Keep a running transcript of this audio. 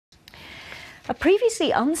A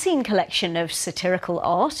previously unseen collection of satirical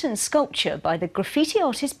art and sculpture by the graffiti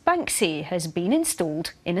artist Banksy has been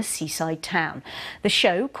installed in a seaside town. The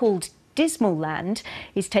show, called Dismaland,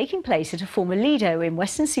 is taking place at a former Lido in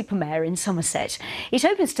Weston-super-Mare in Somerset. It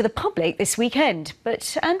opens to the public this weekend,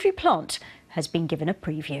 but Andrew Plant has been given a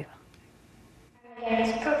preview.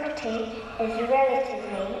 This property is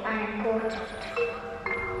relatively unimportant.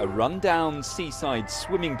 A run-down seaside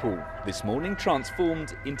swimming pool this morning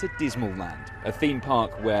transformed into Dismaland, a theme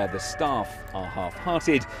park where the staff are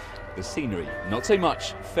half-hearted, the scenery not so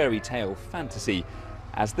much fairy tale fantasy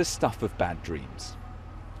as the stuff of bad dreams.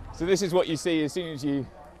 So this is what you see as soon as you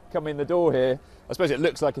come in the door here. I suppose it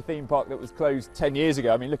looks like a theme park that was closed 10 years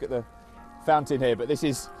ago. I mean, look at the fountain here, but this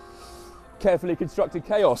is carefully constructed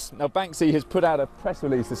chaos. Now, Banksy has put out a press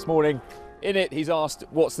release this morning. In it, he's asked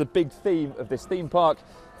what's the big theme of this theme park,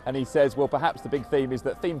 and he says, well, perhaps the big theme is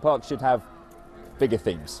that theme parks should have bigger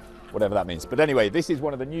themes, whatever that means. But anyway, this is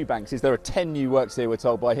one of the new Banksys. There are 10 new works here, we're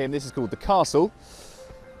told by him. This is called The Castle,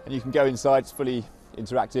 and you can go inside, it's fully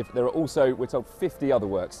interactive. There are also, we're told, 50 other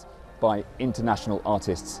works by international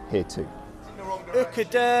artists here too.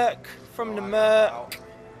 Dirk from the Merc.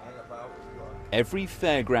 Every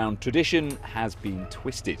fairground tradition has been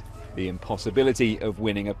twisted. The impossibility of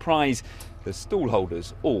winning a prize, the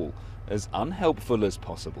stallholders all as unhelpful as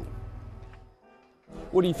possible.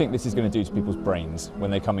 What do you think this is going to do to people's brains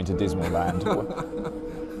when they come into Dismaland?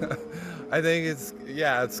 I think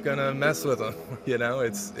it's gonna mess with them. You know,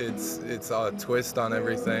 it's a twist on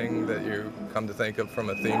everything that you come to think of from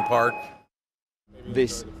a theme park.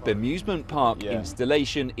 This bemusement park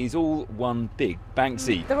installation is all one big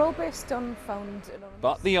Banksy. They're all based on found anonymous.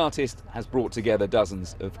 But the artist has brought together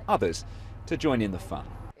dozens of others to join in the fun.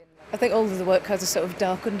 I think all of the work has a sort of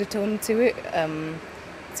dark undertone to it,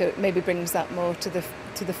 so it maybe brings that more to the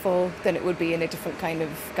fore than it would be in a different kind of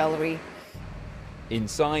gallery.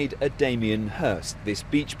 Inside a Damien Hirst, this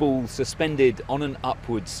beach ball suspended on an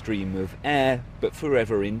upward stream of air, but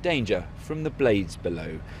forever in danger from the blades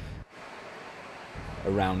below.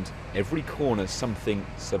 Around every corner something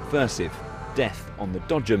subversive, death on the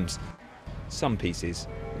dodgems. Some pieces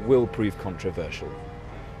will prove controversial.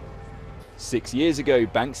 6 years ago,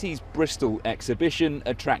 Banksy's Bristol exhibition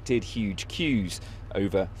attracted huge queues,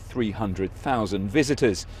 over 300,000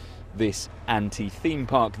 visitors. This anti-theme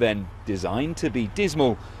park then, designed to be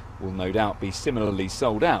dismal, will no doubt be similarly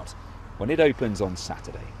sold out when it opens on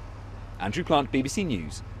Saturday. Andrew Plant, BBC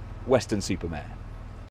News, Weston-super-Mare.